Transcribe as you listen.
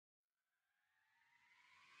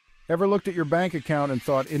Ever looked at your bank account and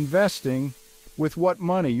thought, investing? With what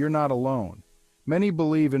money? You're not alone. Many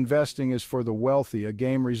believe investing is for the wealthy, a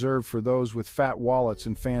game reserved for those with fat wallets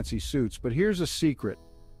and fancy suits. But here's a secret.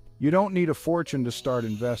 You don't need a fortune to start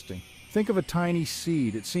investing. Think of a tiny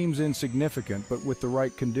seed. It seems insignificant, but with the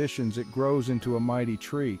right conditions, it grows into a mighty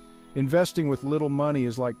tree. Investing with little money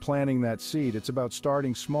is like planting that seed. It's about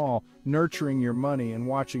starting small, nurturing your money, and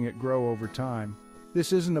watching it grow over time.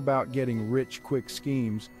 This isn't about getting rich quick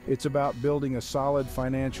schemes. It's about building a solid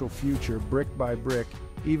financial future brick by brick,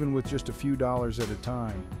 even with just a few dollars at a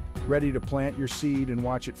time. Ready to plant your seed and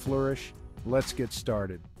watch it flourish? Let's get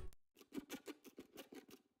started.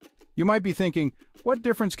 You might be thinking, what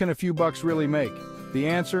difference can a few bucks really make? The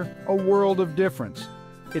answer, a world of difference.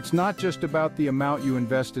 It's not just about the amount you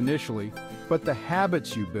invest initially, but the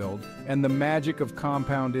habits you build and the magic of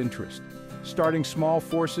compound interest. Starting small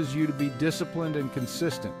forces you to be disciplined and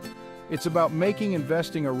consistent. It's about making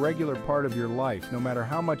investing a regular part of your life, no matter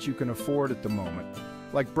how much you can afford at the moment.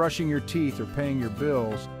 Like brushing your teeth or paying your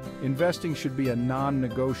bills, investing should be a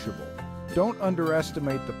non-negotiable. Don't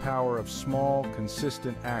underestimate the power of small,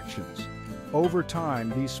 consistent actions. Over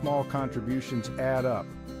time, these small contributions add up,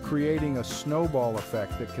 creating a snowball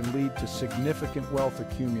effect that can lead to significant wealth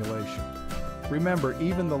accumulation. Remember,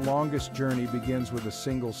 even the longest journey begins with a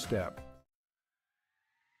single step.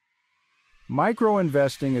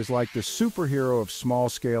 Micro-investing is like the superhero of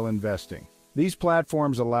small-scale investing. These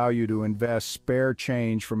platforms allow you to invest spare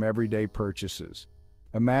change from everyday purchases.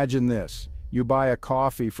 Imagine this. You buy a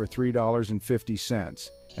coffee for $3.50,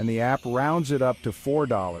 and the app rounds it up to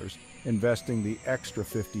 $4, investing the extra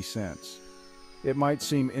 50 cents. It might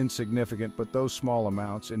seem insignificant, but those small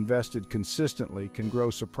amounts invested consistently can grow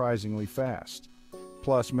surprisingly fast.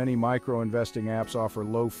 Plus, many micro-investing apps offer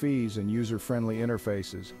low fees and user-friendly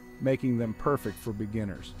interfaces, making them perfect for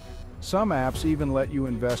beginners. Some apps even let you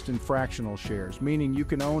invest in fractional shares, meaning you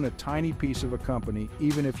can own a tiny piece of a company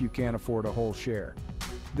even if you can't afford a whole share.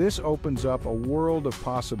 This opens up a world of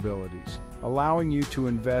possibilities, allowing you to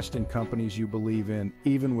invest in companies you believe in,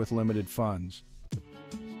 even with limited funds.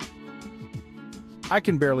 I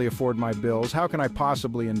can barely afford my bills. How can I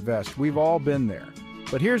possibly invest? We've all been there.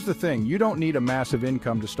 But here's the thing, you don't need a massive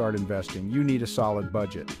income to start investing. You need a solid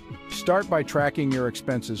budget. Start by tracking your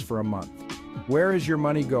expenses for a month. Where is your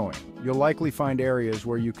money going? You'll likely find areas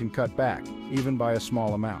where you can cut back, even by a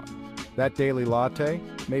small amount. That daily latte?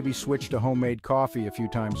 Maybe switch to homemade coffee a few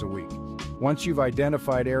times a week. Once you've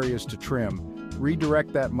identified areas to trim,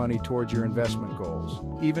 redirect that money towards your investment goals.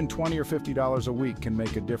 Even $20 or $50 a week can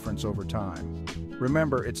make a difference over time.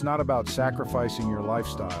 Remember, it's not about sacrificing your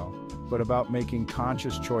lifestyle, but about making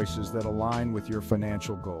conscious choices that align with your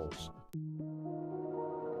financial goals.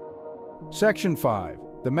 Section 5.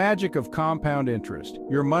 The magic of compound interest,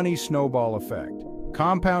 your money snowball effect.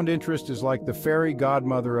 Compound interest is like the fairy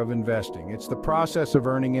godmother of investing. It's the process of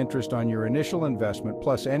earning interest on your initial investment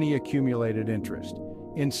plus any accumulated interest.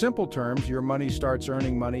 In simple terms, your money starts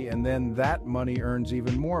earning money and then that money earns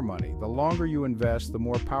even more money. The longer you invest, the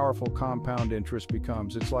more powerful compound interest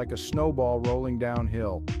becomes. It's like a snowball rolling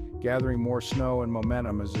downhill, gathering more snow and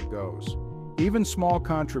momentum as it goes. Even small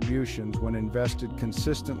contributions, when invested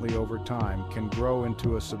consistently over time, can grow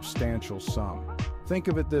into a substantial sum. Think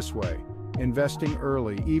of it this way. Investing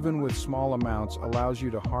early, even with small amounts, allows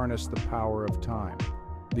you to harness the power of time.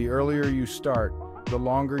 The earlier you start, the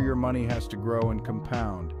longer your money has to grow and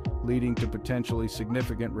compound, leading to potentially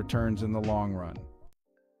significant returns in the long run.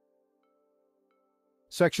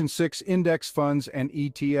 Section 6. Index funds and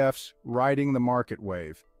ETFs, riding the market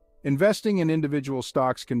wave. Investing in individual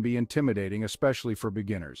stocks can be intimidating, especially for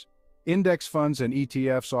beginners. Index funds and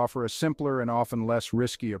ETFs offer a simpler and often less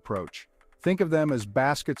risky approach. Think of them as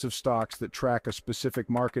baskets of stocks that track a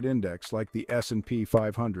specific market index, like the S&P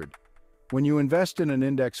 500. When you invest in an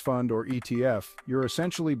index fund or ETF, you're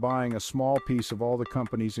essentially buying a small piece of all the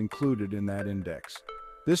companies included in that index.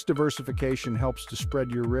 This diversification helps to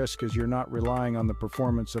spread your risk as you're not relying on the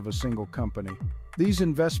performance of a single company. These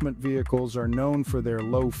investment vehicles are known for their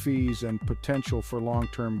low fees and potential for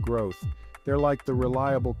long-term growth. They're like the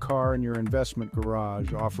reliable car in your investment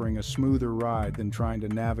garage, offering a smoother ride than trying to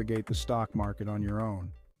navigate the stock market on your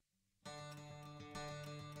own.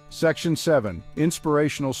 Section 7.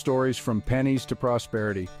 Inspirational stories from pennies to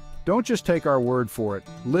prosperity. Don't just take our word for it.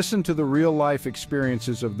 Listen to the real-life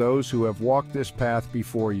experiences of those who have walked this path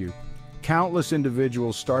before you. Countless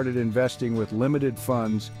individuals started investing with limited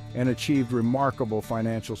funds and achieved remarkable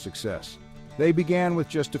financial success. They began with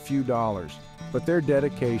just a few dollars, but their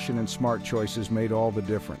dedication and smart choices made all the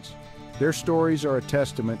difference. Their stories are a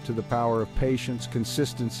testament to the power of patience,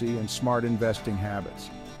 consistency, and smart investing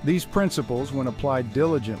habits. These principles, when applied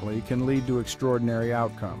diligently, can lead to extraordinary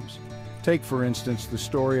outcomes. Take, for instance, the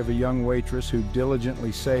story of a young waitress who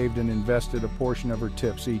diligently saved and invested a portion of her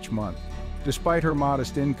tips each month. Despite her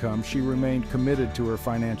modest income, she remained committed to her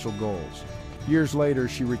financial goals. Years later,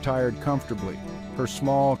 she retired comfortably, her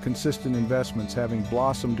small, consistent investments having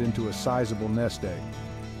blossomed into a sizable nest egg.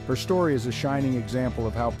 Her story is a shining example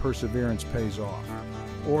of how perseverance pays off.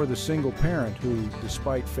 Or the single parent who,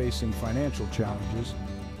 despite facing financial challenges,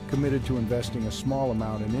 committed to investing a small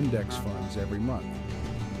amount in index funds every month.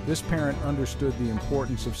 This parent understood the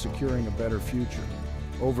importance of securing a better future.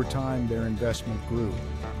 Over time, their investment grew,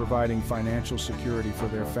 providing financial security for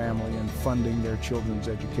their family and funding their children's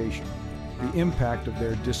education. The impact of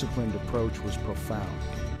their disciplined approach was profound.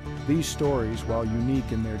 These stories, while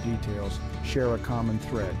unique in their details, share a common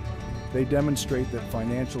thread. They demonstrate that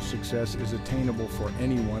financial success is attainable for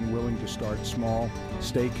anyone willing to start small,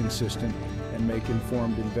 stay consistent, and make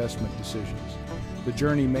informed investment decisions. The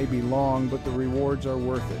journey may be long, but the rewards are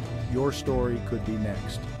worth it. Your story could be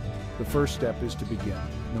next. The first step is to begin,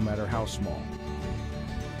 no matter how small.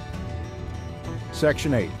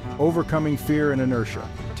 Section 8. Overcoming fear and inertia.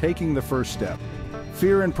 Taking the first step.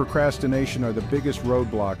 Fear and procrastination are the biggest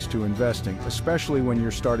roadblocks to investing, especially when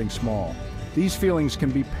you're starting small. These feelings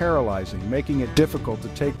can be paralyzing, making it difficult to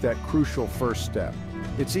take that crucial first step.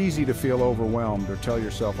 It's easy to feel overwhelmed or tell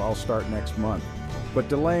yourself, "I'll start next month." But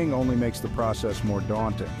delaying only makes the process more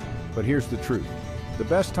daunting. But here's the truth. The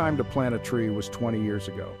best time to plant a tree was 20 years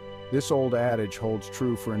ago. This old adage holds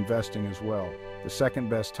true for investing as well. The second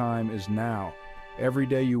best time is now. Every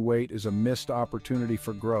day you wait is a missed opportunity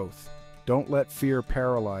for growth. Don't let fear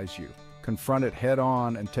paralyze you. Confront it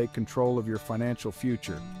head-on and take control of your financial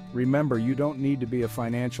future. Remember, you don't need to be a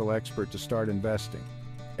financial expert to start investing.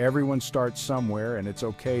 Everyone starts somewhere, and it's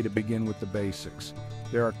okay to begin with the basics.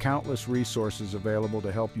 There are countless resources available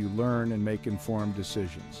to help you learn and make informed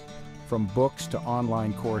decisions. From books to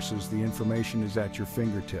online courses, the information is at your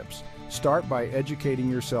fingertips. Start by educating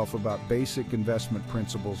yourself about basic investment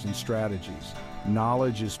principles and strategies.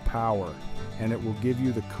 Knowledge is power, and it will give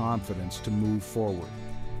you the confidence to move forward.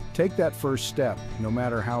 Take that first step, no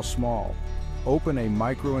matter how small. Open a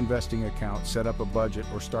micro-investing account, set up a budget,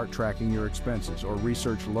 or start tracking your expenses, or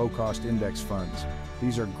research low-cost index funds.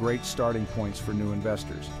 These are great starting points for new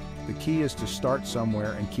investors. The key is to start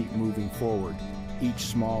somewhere and keep moving forward. Each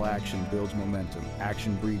small action builds momentum.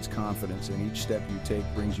 Action breeds confidence, and each step you take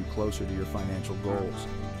brings you closer to your financial goals.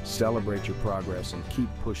 Celebrate your progress and keep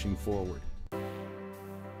pushing forward.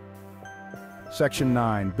 Section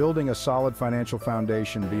 9. Building a solid financial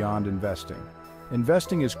foundation beyond investing.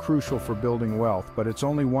 Investing is crucial for building wealth, but it's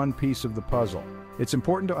only one piece of the puzzle. It's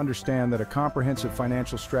important to understand that a comprehensive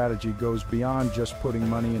financial strategy goes beyond just putting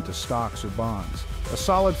money into stocks or bonds. A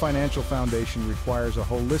solid financial foundation requires a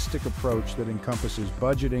holistic approach that encompasses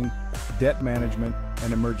budgeting, debt management,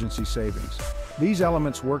 and emergency savings. These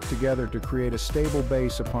elements work together to create a stable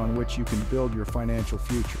base upon which you can build your financial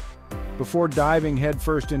future. Before diving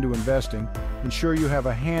headfirst into investing, ensure you have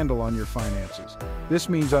a handle on your finances. This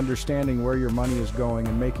means understanding where your money is going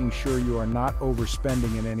and making sure you are not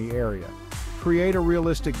overspending in any area. Create a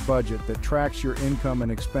realistic budget that tracks your income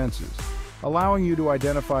and expenses, allowing you to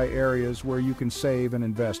identify areas where you can save and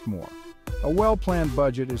invest more. A well-planned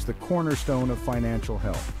budget is the cornerstone of financial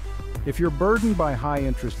health. If you're burdened by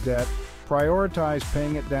high-interest debt, prioritize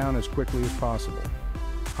paying it down as quickly as possible.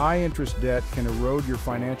 High-interest debt can erode your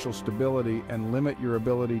financial stability and limit your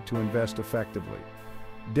ability to invest effectively.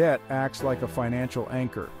 Debt acts like a financial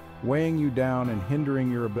anchor, weighing you down and hindering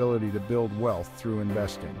your ability to build wealth through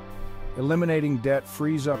investing. Eliminating debt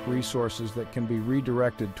frees up resources that can be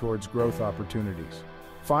redirected towards growth opportunities.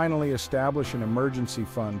 Finally, establish an emergency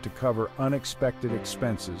fund to cover unexpected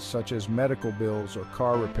expenses such as medical bills or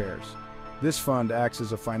car repairs. This fund acts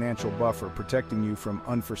as a financial buffer, protecting you from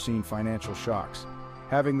unforeseen financial shocks.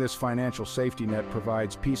 Having this financial safety net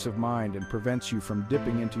provides peace of mind and prevents you from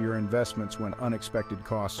dipping into your investments when unexpected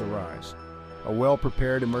costs arise. A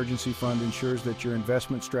well-prepared emergency fund ensures that your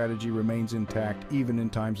investment strategy remains intact even in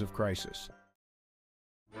times of crisis.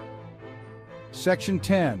 Section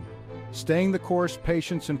 10. Staying the course,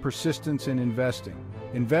 patience, and persistence in investing.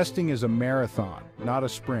 Investing is a marathon, not a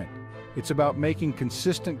sprint. It's about making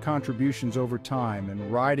consistent contributions over time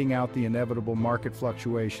and riding out the inevitable market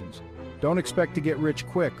fluctuations. Don't expect to get rich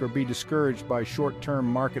quick or be discouraged by short-term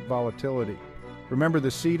market volatility. Remember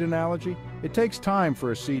the seed analogy? It takes time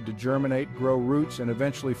for a seed to germinate, grow roots, and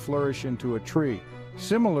eventually flourish into a tree.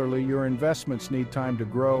 Similarly, your investments need time to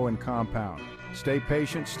grow and compound. Stay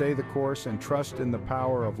patient, stay the course, and trust in the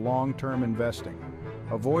power of long-term investing.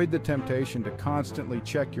 Avoid the temptation to constantly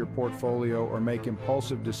check your portfolio or make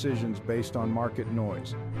impulsive decisions based on market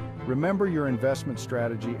noise. Remember your investment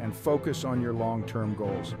strategy and focus on your long-term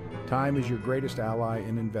goals. Time is your greatest ally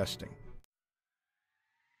in investing.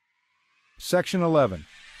 Section 11.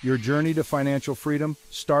 Your journey to financial freedom.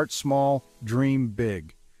 Start small, dream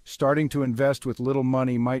big. Starting to invest with little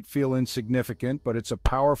money might feel insignificant, but it's a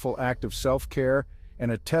powerful act of self-care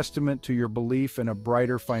and a testament to your belief in a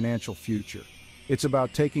brighter financial future. It's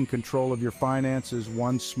about taking control of your finances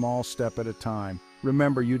one small step at a time.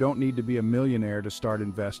 Remember, you don't need to be a millionaire to start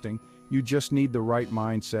investing. You just need the right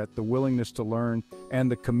mindset, the willingness to learn,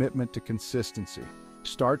 and the commitment to consistency.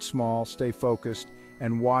 Start small, stay focused,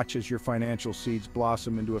 and watch as your financial seeds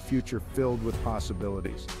blossom into a future filled with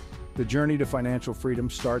possibilities. The journey to financial freedom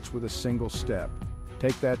starts with a single step.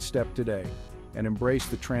 Take that step today and embrace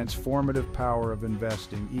the transformative power of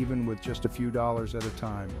investing, even with just a few dollars at a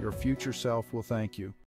time. Your future self will thank you.